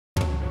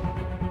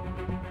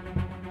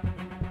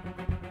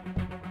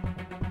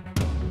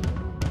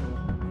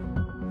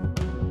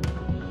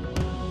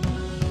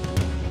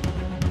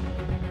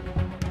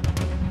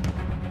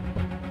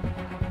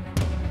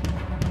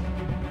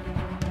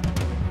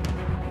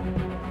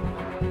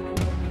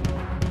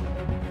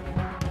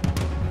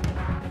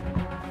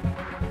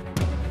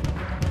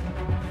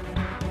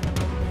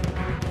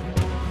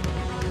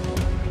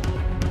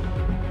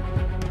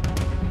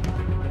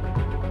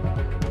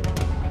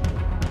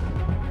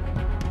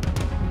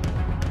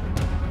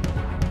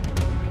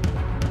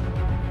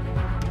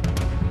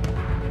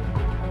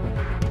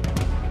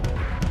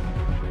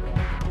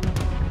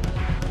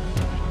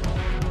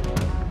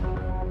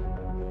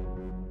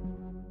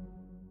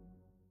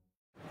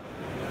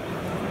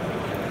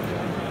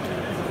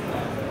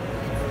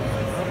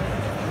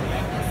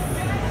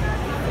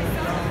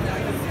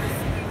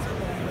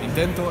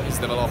Intento is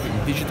developing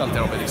digital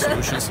therapeutic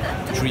solutions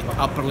to treat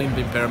upper limb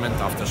impairment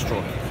after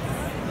stroke.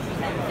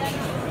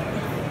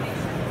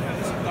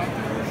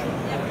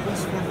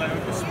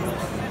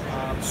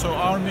 So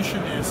our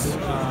mission is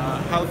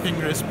helping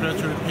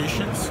respiratory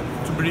patients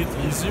to breathe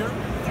easier,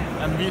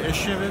 and we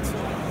achieve it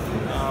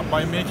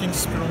by making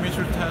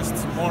spirometry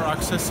tests more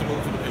accessible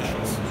to the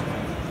patients.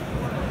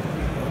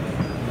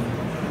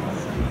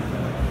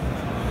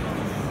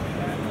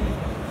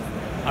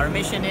 Our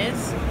mission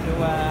is to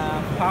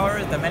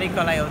power the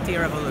medical IoT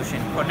revolution,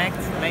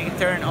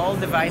 turn all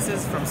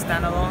devices from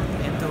standalone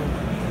into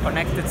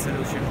connected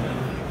solution.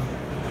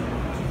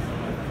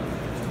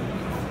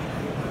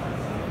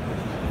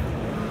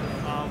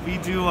 We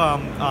do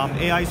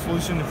AI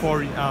solution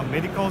for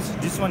medicals.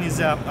 This one is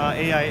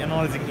AI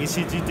analyzing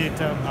ECG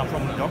data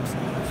from dogs.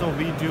 So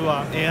we do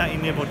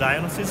AI-enabled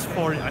diagnosis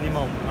for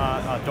animal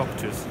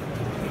doctors.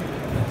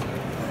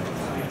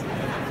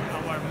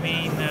 Our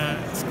main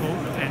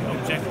scope and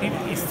objective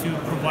is to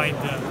provide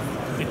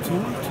the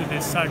tool to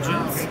the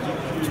surgeons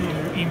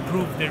to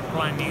improve their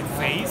planning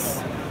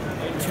phase,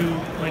 to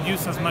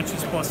reduce as much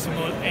as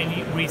possible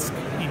any risk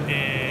in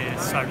the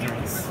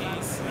surgeries.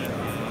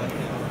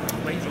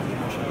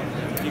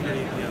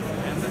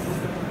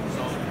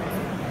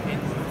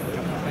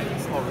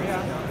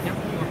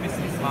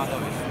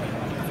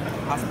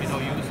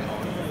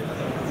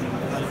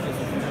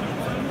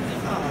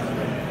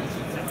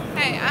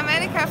 Hey, I'm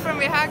MEDICA from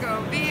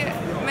Viago. We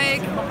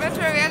make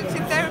virtual reality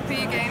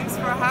therapy games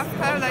for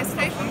half-paralyzed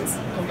patients,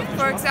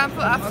 for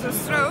example after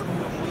stroke,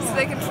 so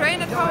they can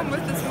train at home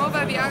with this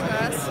mobile VR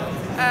glass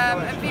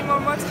and be more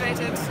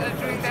motivated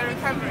during their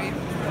recovery.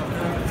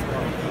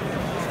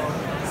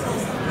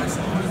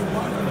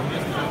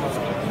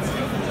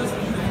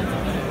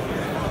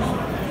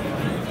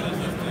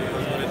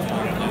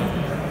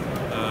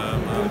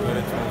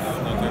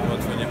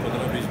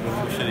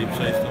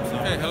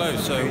 Okay, hello,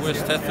 so we're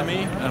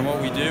Stethemy, and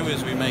what we do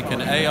is we make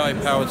an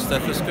AI-powered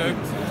stethoscope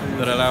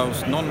that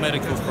allows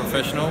non-medical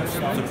professionals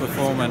to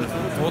perform an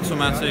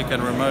automatic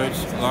and remote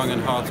lung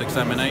and heart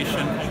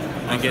examination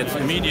and get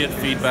immediate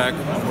feedback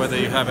on whether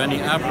you have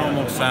any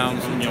abnormal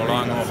sounds in your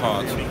lung or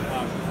heart.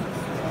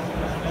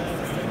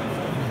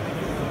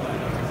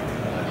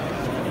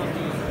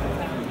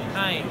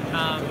 Hi,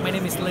 my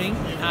name is Ling.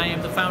 I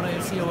am the founder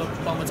and CEO of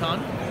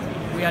Bomaton.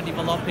 We are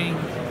developing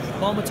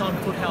Bomaton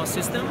foot health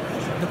system,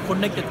 the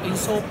connected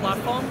insole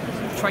platform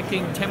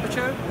tracking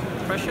temperature,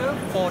 pressure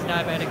for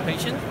diabetic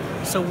patients,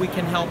 so we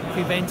can help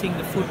preventing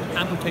the foot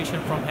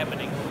amputation from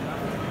happening.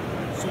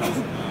 So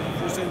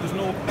you're saying there's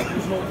no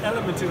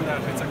element in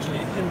that, it's actually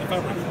in the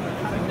fabric?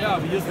 Yeah,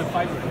 we use the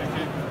fiber.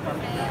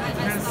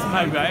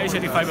 Hi, we are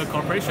HID Fiber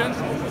Corporation,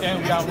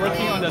 and we are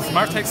working on the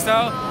smart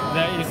textile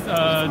that is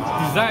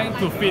designed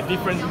to fit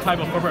different type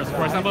of purpose.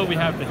 For example, we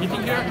have the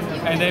heating here,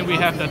 and then we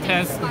have the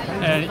TENS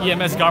and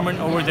EMS garment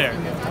over there.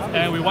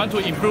 And we want to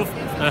improve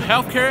the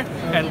healthcare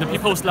and the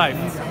people's life.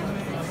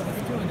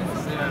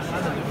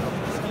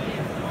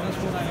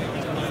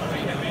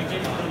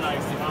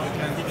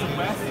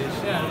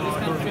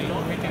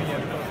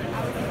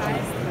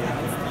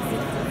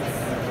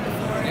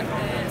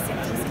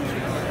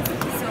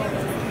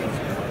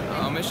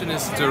 Our mission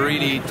is to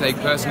really take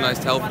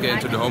personalized healthcare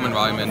into the home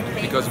environment,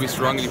 because we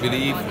strongly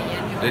believe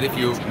that if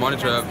you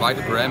monitor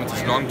vital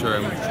parameters long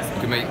term, you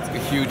can make a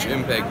huge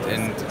impact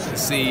and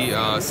see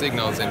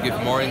signals and give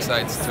more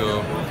insights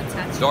to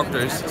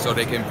doctors so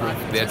they can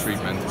improve their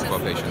treatment for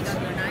patients.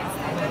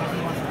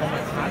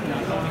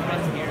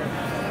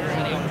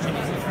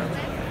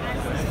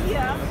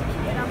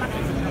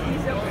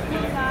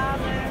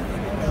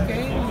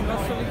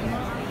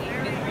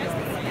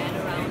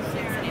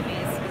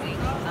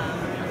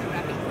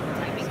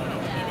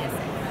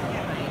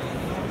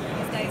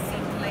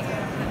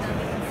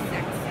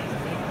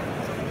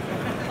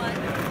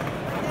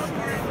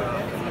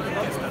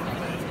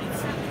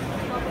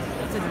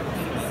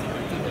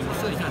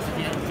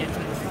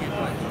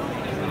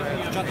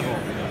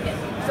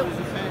 So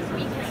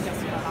we can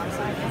adjust it on our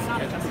side. It's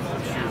not adjustable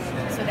on the app.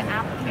 So the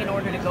app, in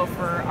order to go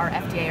for our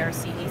FDA or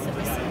CE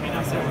submission,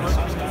 must work.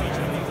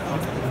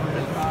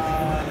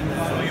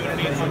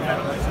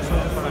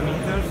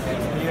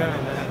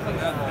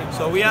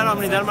 So we are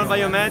Omnidermal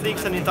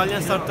Biomedics, an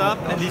Italian startup,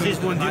 and this is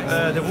the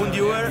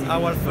WoundViewer,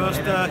 our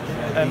first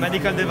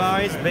medical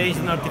device based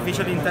on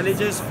artificial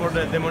intelligence for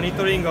the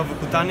monitoring of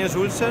cutaneous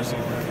ulcers.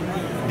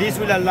 This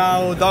will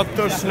allow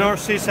doctors,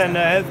 nurses, and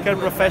healthcare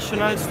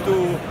professionals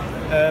to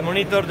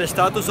monitor the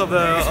status of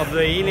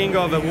the healing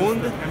of a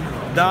wound,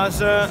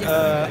 thus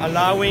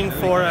allowing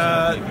for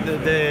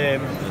the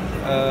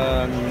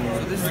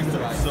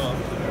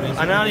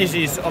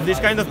analysis of this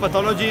kind of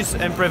pathologies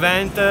and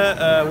prevent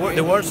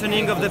the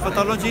worsening of the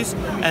pathologies,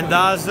 and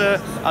thus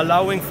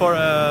allowing for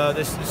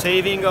the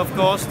saving of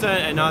cost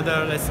and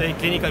other, let's say,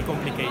 clinical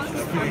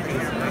complications.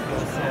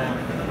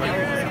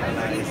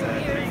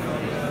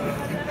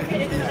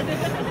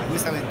 We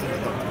sell it to the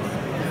doctor.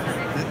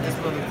 This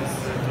product is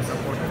to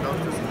support the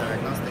doctors in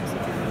diagnostics.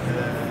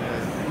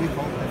 We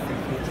hope that in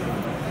the future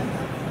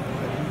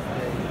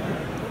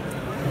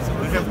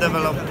we have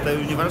developed a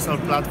universal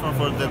platform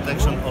for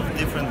detection of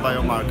different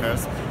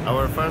biomarkers.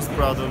 Our first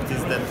product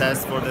is the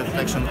test for the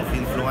detection of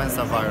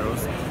influenza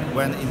virus,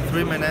 when in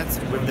 3 minutes,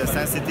 with the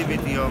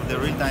sensitivity of the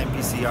real-time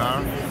PCR,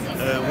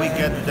 we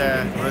get the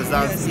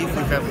results if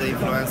we have the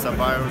influenza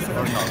virus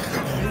or not.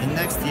 In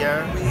next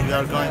year, we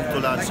are going to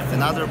launch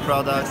another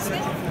product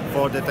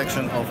for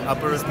detection of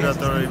upper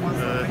respiratory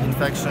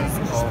infections,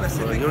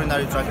 of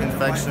urinary tract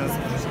infections,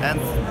 and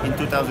in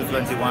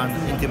 2021,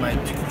 intimate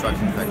tract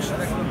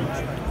infections.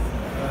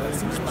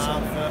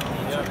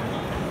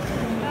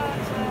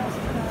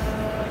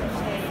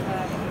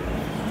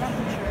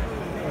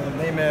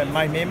 Name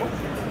My Memo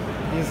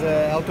is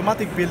an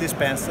automatic pill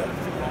dispenser.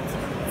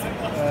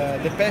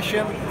 The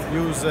patient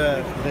use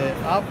the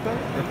app.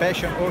 The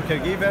patient or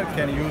caregiver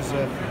can use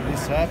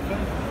this app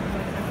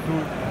to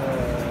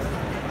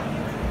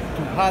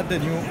add the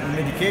new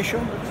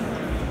medication,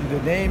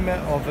 the name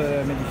of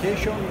the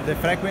medication, the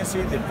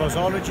frequency, the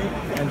posology,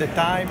 and the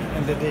time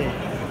and the day.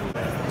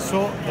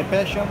 So the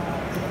patient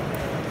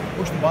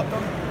push the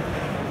button,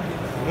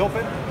 we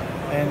open,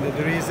 and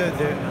there is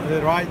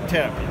the right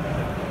therapy.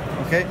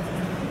 Okay,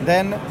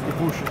 then you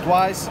push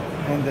twice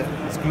and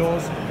it's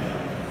closed.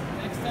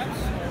 Next steps,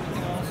 we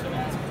can also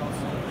add some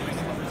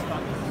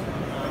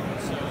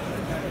so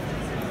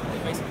we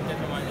basically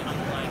determine the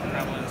underlying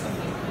prevalence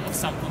of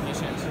some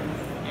conditions.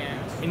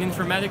 And in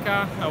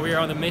Informatica, we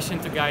are on a mission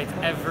to guide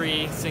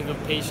every single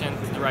patient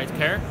to the right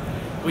care.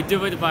 We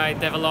do it by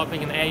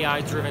developing an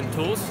AI-driven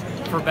tools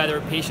for better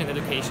patient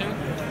education.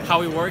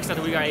 How it works is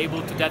that we are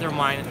able to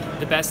determine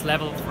the best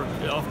level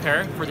of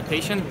care for the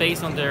patient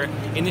based on their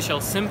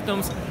initial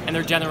symptoms and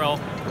their general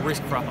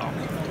risk profile.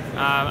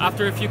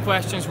 After a few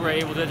questions, we're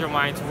able to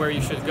determine where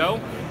you should go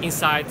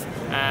inside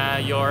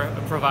your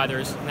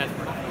provider's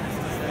network.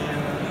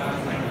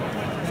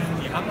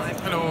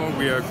 Hello,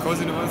 we are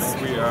Cosinos.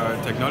 We are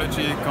a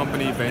technology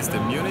company based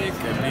in Munich,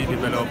 and we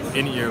develop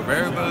in-ear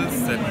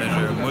wearables that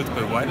measure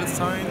multiple vital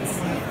signs.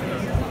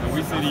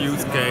 We see the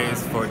use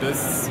case for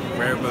this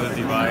wearable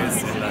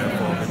device in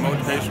for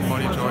remote patient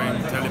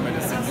monitoring,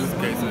 telemedicine use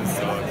cases,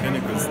 or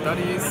clinical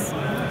studies.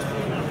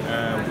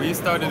 We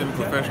started in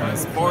professional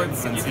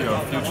sports and see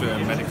our future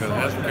in medical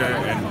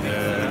healthcare and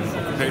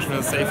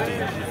occupational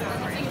safety.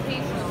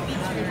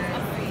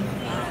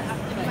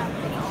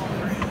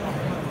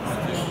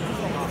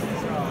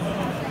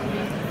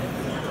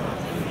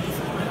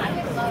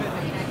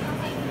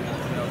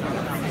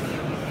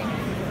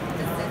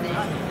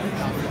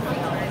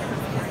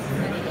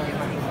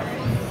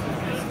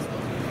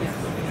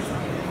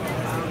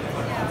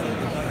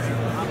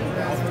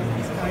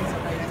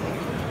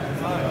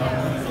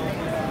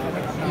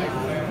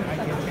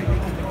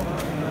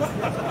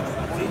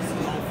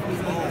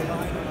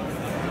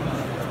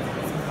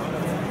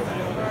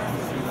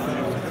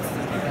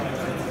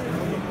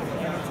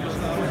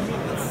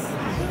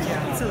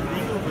 It's a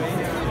legal way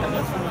to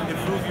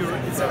improve your,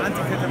 it's an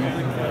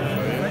anti-catabolic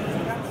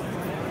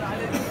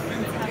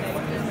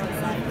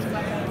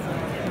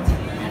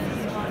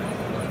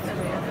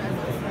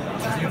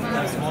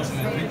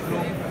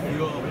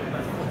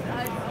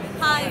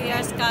Hi, we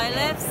are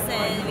Skylabs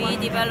and we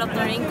developed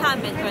a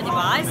ring-time medical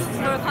device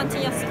for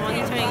continuous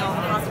monitoring of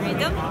heart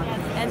rhythm.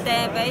 And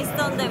then based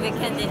on that, we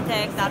can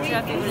detect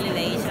atrial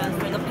fibrillation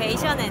for the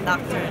patient and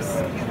doctors.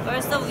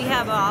 Also, we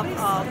have an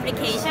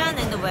application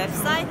and a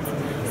website.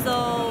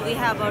 So we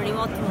have a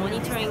remote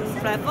monitoring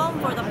platform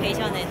for the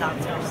patient and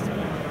doctors.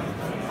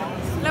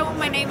 Hello,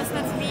 my name is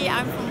Natalie,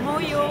 I'm from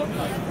Mojo,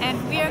 and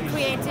we are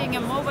creating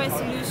a mobile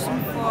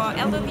solution for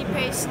elderly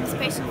patients,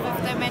 patients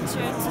with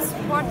dementia, to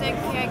support their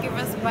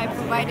caregivers by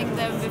providing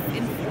them with the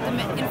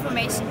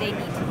information they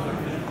need.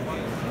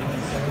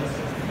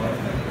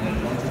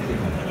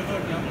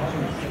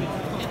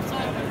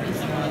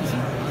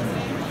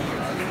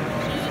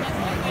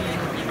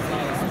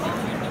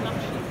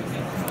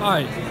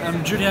 Hi,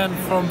 I'm Julian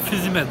from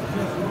Physimed.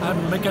 I'm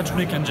a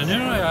mechatronic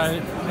engineer.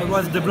 I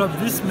was developed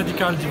this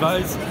medical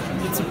device.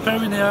 It's a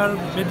perineal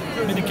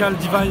medical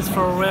device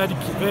for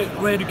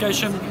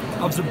re-education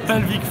of the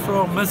pelvic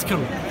floor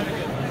muscle.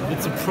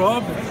 It's a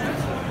probe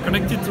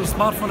connected to a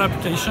smartphone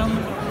application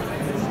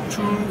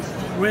to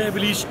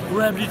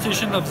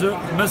rehabilitation of the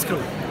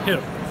muscle.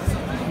 Here,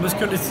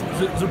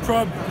 the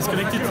probe is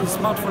connected to the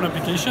smartphone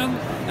application,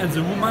 and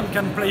the woman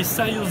can play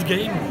serious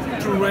game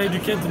to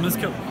re-educate the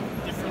muscle.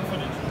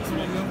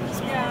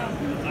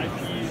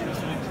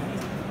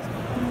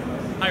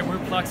 Hi, we're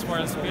Plux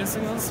Wireless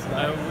Signals.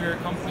 We're a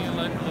company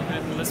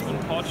located in Lisbon,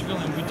 Portugal,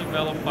 and we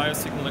develop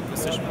biosignal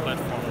acquisition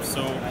platforms.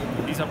 So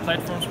these are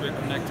platforms where you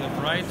connect a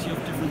variety of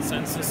different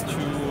sensors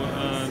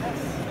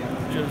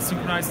to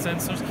synchronized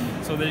sensors,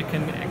 so that you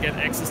can get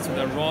access to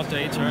the raw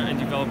data and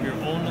develop your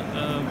own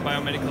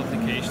biomedical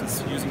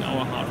applications using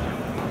our hardware.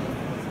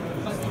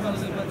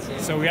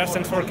 So we are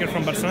SenseWorker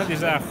from Barcelona. This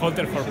is a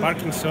holder for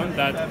Parkinson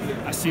that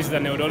assists the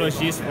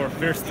neurologist for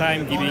first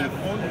time giving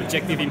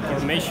objective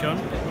information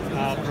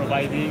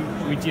providing,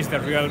 which is the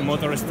real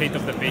motor state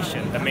of the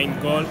patient. The main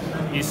goal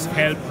is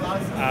help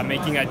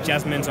making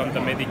adjustments on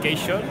the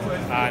medication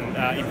and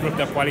improve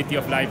the quality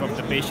of life of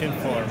the patient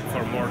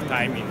for more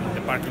time in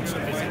the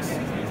Parkinson's disease.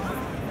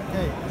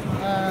 Okay,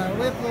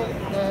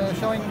 we're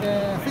showing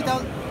the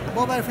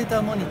mobile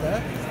fetal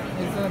monitor.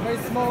 It's a very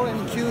small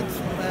and cute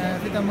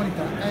fetal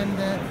monitor, and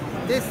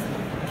this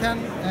can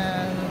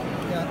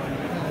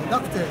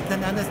doctor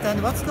can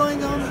understand what's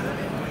going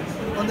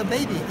on the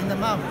baby in the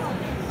mom,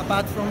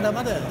 apart from the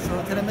mother.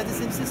 So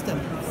telemedicine system,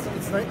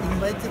 it's very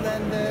innovative,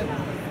 and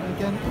you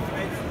can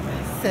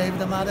save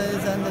the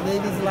mother's and the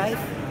baby's life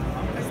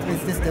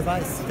with this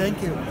device.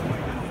 Thank you.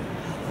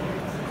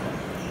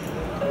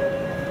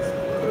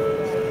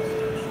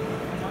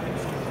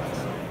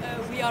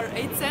 We are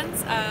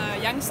 8sense,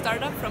 a young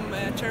startup from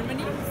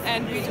Germany,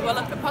 and we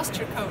developed a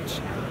posture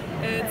coach.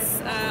 It's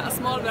a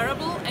small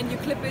wearable, and you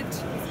clip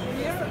it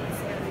here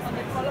on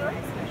the collar.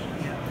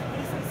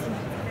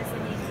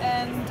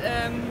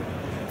 And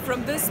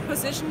from this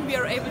position, we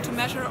are able to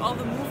measure all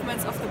the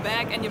movements of the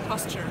back and your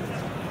posture.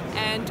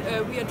 And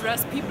we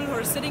address people who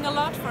are sitting a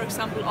lot, for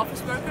example,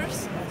 office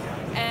workers.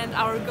 And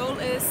our goal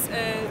is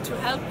to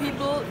help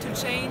people to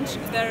change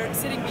their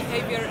sitting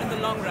behavior in the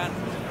long run.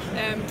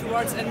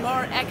 Towards a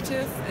more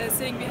active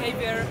sitting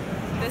behavior.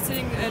 The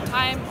sitting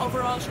time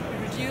overall should be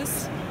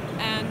reduced,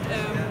 and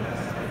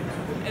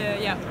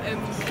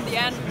in the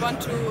end we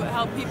want to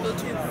help people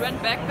to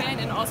prevent back pain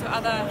and also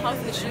other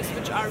health issues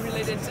which are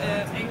related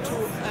to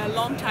a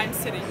long time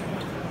sitting.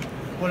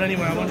 Well,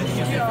 anyway, I wanted to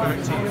just get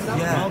back to you.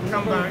 Yeah. I'll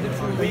come back.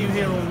 Are you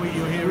here or were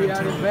you here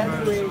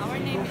until? Our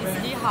name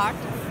is Lee Hart.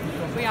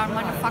 We are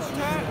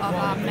manufacturer of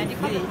a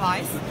medical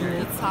device.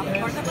 It's a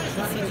portable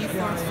ECG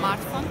for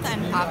smartphones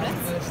and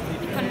tablets.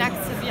 It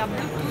connects via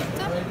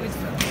Bluetooth with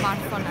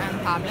smartphone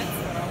and tablets,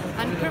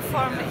 and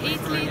perform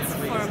 8 leads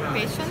for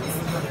patients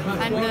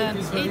and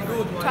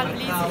 12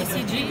 leads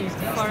ECG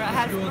for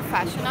health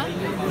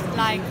professionals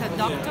like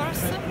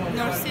doctors,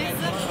 nurses,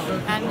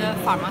 and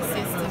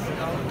pharmacists.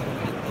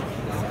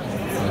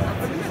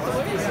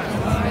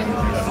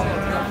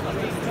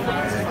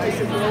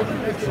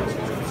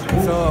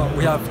 So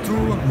we have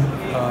two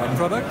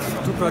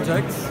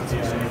projects.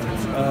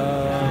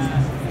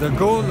 The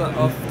goal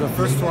of the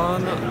first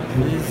one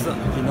is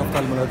in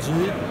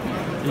ophthalmology.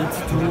 It's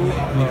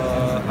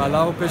to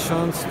allow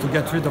patients to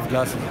get rid of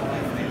glasses.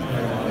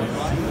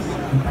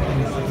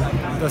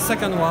 The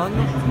second one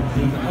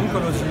in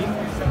oncology,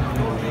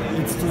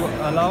 it's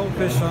to allow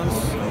patients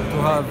to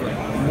have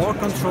more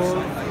control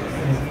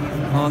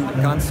on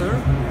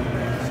cancer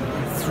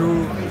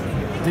through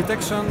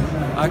detection,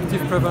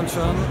 active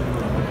prevention,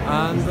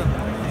 and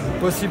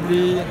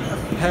possibly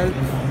help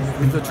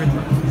with the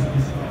treatment.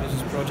 This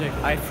is Project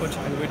iFoot,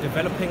 and we're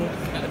developing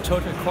a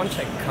total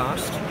contact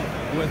cast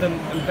with an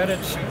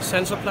embedded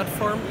sensor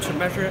platform to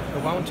measure the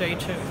wound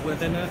data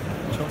within a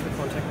total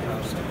contact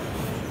cast.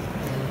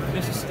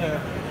 This is the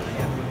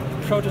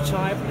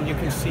prototype, and you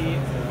can see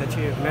that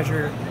you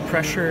measure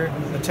pressure,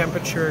 the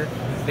temperature,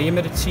 the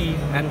humidity,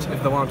 and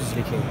if the wound is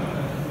leaking.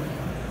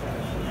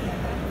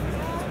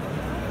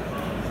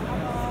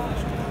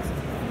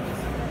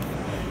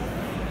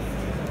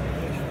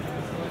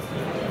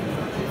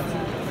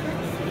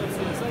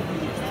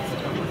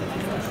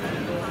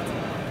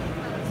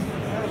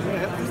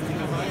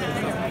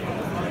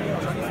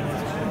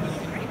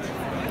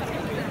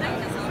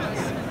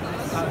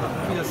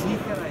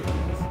 Wiedersehen.